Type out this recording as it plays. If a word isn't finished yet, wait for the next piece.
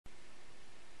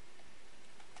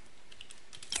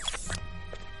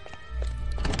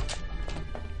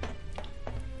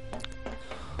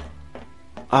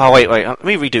Oh, wait, let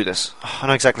me redo this. I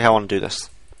know exactly how I want to do this.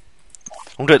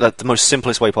 I'm going to do it the most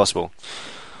simplest way possible.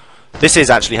 This is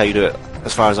actually how you do it,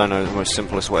 as far as I know, the most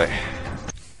simplest way.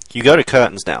 You go to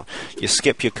curtains now. You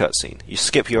skip your cutscene. You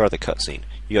skip your other cutscene.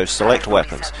 You go select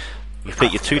weapons. You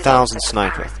pick your 2000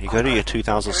 sniper. You go to your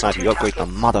 2000 sniper. You upgrade the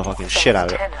motherfucking shit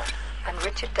out of it.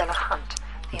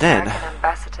 Then,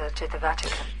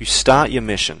 you start your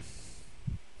mission.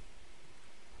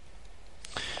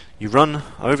 You run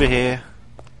over here.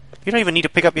 You don't even need to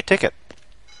pick up your ticket.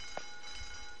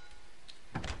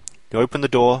 You open the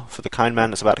door for the kind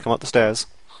man that's about to come up the stairs.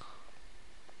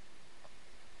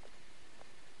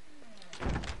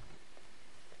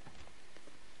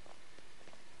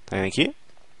 Thank you.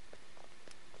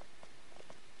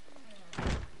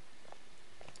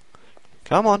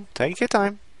 Come on, take your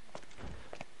time.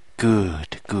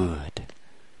 Good, good.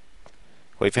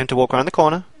 Wait for him to walk around the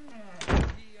corner.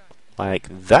 Like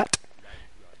that.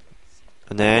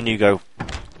 And then you go,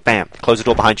 bam, close the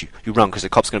door behind you. You run, because the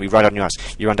cop's going to be right on your ass.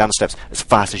 You run down the steps as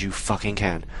fast as you fucking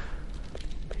can.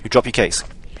 You drop your case.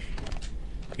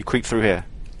 You creep through here.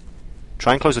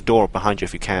 Try and close the door behind you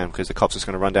if you can, because the cop's just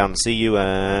going to run down and see you,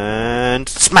 and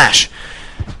smash!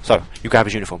 So, you grab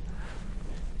his uniform.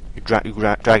 You drag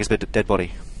his dead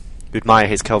body. You admire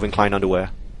his Calvin Klein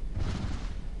underwear.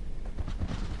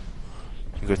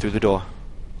 You go through the door.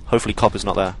 Hopefully cop is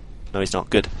not there. No, he's not.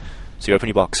 Good. So you open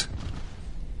your box.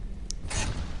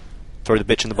 Throw the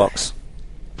bitch in the box.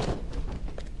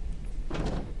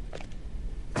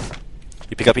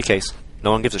 You pick up your case.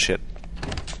 No one gives a shit.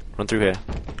 Run through here.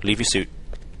 Leave your suit.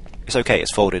 It's okay,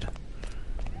 it's folded.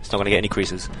 It's not going to get any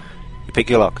creases. You pick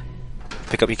your lock.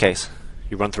 Pick up your case.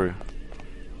 You run through.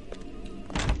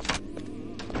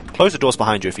 Close the doors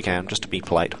behind you if you can, just to be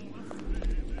polite.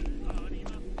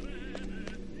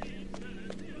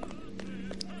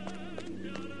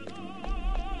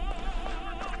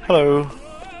 Hello.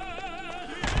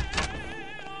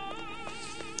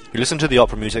 You listen to the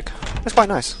opera music. It's quite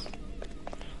nice.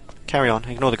 Carry on.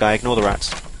 Ignore the guy. Ignore the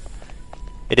rats.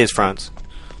 It is France.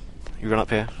 You run up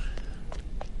here.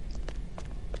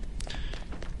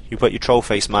 You put your troll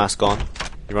face mask on.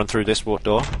 You run through this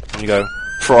door. And you go,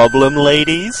 problem,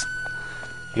 ladies?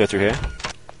 You go through here.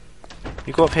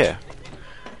 You go up here.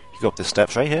 You go up the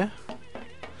steps right here.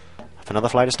 Up another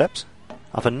flight of steps.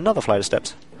 Up another flight of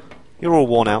steps. You're all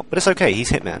worn out, but it's okay. He's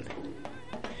Hitman.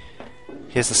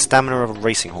 He has the stamina of a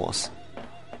racing horse.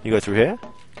 You go through here.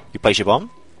 You place your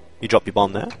bomb. You drop your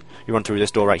bomb there. You run through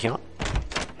this door right here.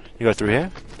 You go through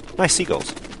here. Nice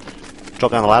seagulls.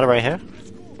 Drop down the ladder right here.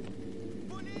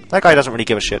 That guy doesn't really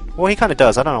give a shit. Well, he kind of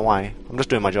does. I don't know why. I'm just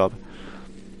doing my job.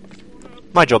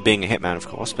 My job being a hitman, of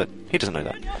course, but he doesn't know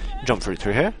that. You jump through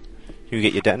here. You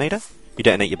get your detonator. You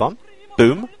detonate your bomb.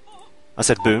 Boom. I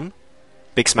said boom.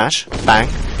 Big smash. Bang.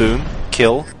 Boom.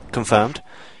 Kill. Confirmed.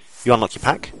 You unlock your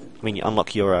pack. I mean, you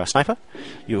unlock your sniper.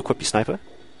 You equip your sniper.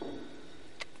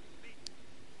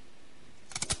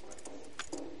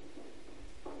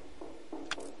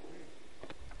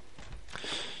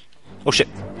 Oh shit,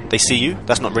 they see you.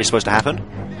 That's not really supposed to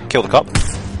happen. Kill the cop.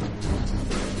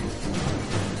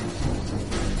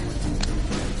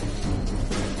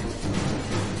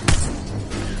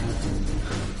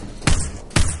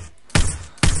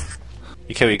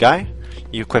 You kill your guy.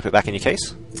 You equip it back in your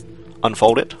case.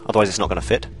 Unfold it, otherwise it's not going to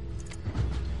fit.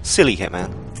 Silly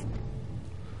Hitman.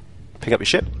 Pick up your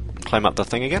shit. Climb up the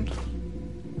thing again.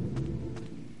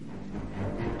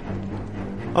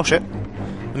 Oh shit.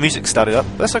 The music started up,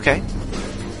 but that's okay.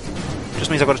 Just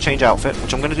means I've got to change outfit,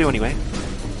 which I'm going to do anyway.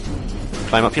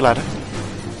 Climb up your ladder.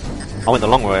 I went the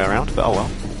long way around, but oh well.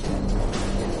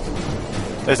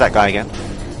 There's that guy again.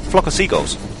 Flock of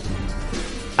seagulls.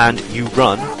 And you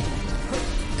run.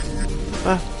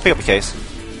 Pick up your case.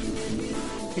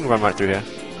 You can run right through here.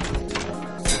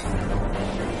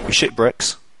 You shit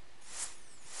bricks.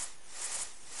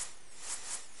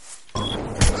 You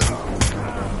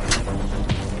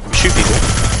shoot people.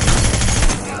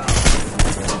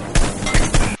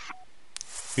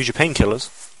 Use your painkillers.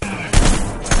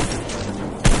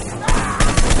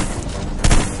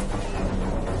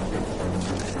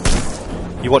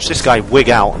 You watch this guy wig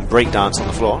out and break dance on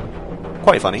the floor.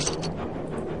 Quite funny.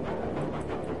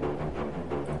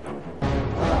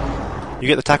 You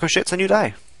get the taco shits and you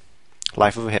die.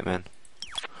 Life of a hitman.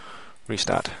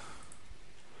 Restart.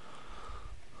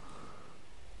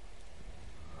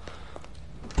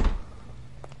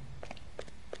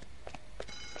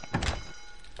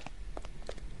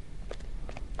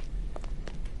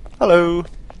 Hello.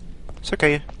 It's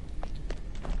okay.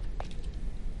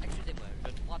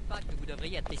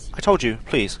 I told you,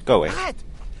 please, go away.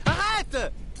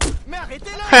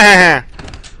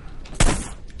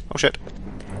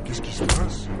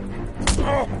 muchísimas.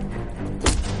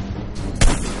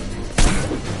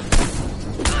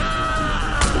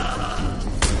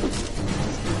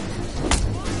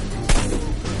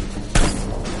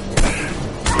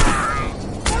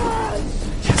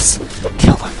 Yes!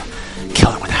 Kill them!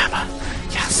 Kill them with a hammer!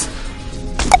 Yes!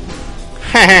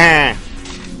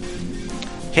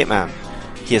 Hitman.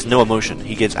 He has no emotion.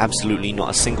 He gives absolutely not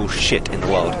a single shit in the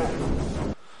world.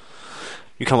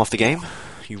 You come off the game,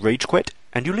 you rage quit,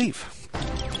 and you leave.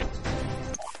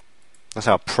 That's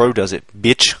how a pro does it,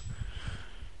 bitch.